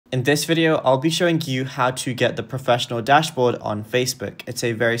In this video, I'll be showing you how to get the professional dashboard on Facebook. It's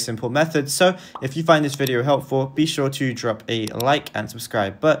a very simple method, so if you find this video helpful, be sure to drop a like and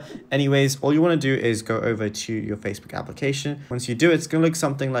subscribe. But anyways, all you want to do is go over to your Facebook application. Once you do, it's going to look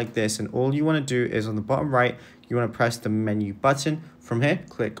something like this, and all you want to do is on the bottom right, you want to press the menu button. From here,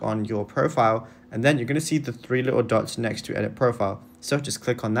 click on your profile, and then you're going to see the three little dots next to edit profile. So just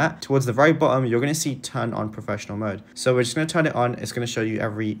click on that. Towards the very bottom, you're going to see turn on professional mode. So we're just going to turn it on. It's going to show you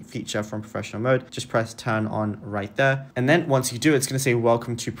every feature from professional mode. Just press turn on right there. And then once you do, it's going to say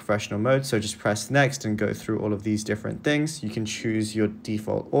welcome to professional mode. So just press next and go through all of these different things. You can choose your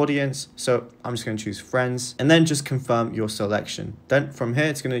default audience. So I'm just going to choose friends, and then just confirm your selection. Then from here,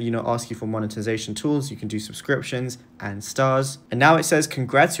 it's going to, ask you for monetization tools. You can do subscriptions and stars. And now it says,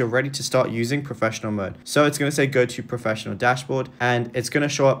 congrats, you're ready to start using professional mode. So it's going to say go to professional dashboard, and it's going to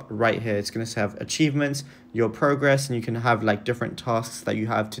show up right here. It's going to have achievements, your progress, and you can have like different tasks that you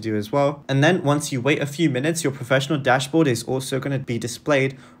have to do as well. And then once you wait a few minutes, your professional dashboard is also going to be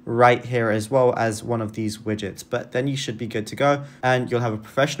displayed right here as well as one of these widgets. But then you should be good to go, and you'll have a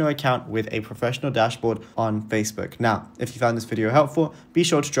professional account with a professional dashboard on Facebook. Now, if you found this video helpful, be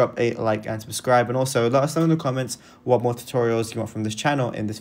sure to drop a like and subscribe, and also let us know in the comments what more tutorials you want from this channel in this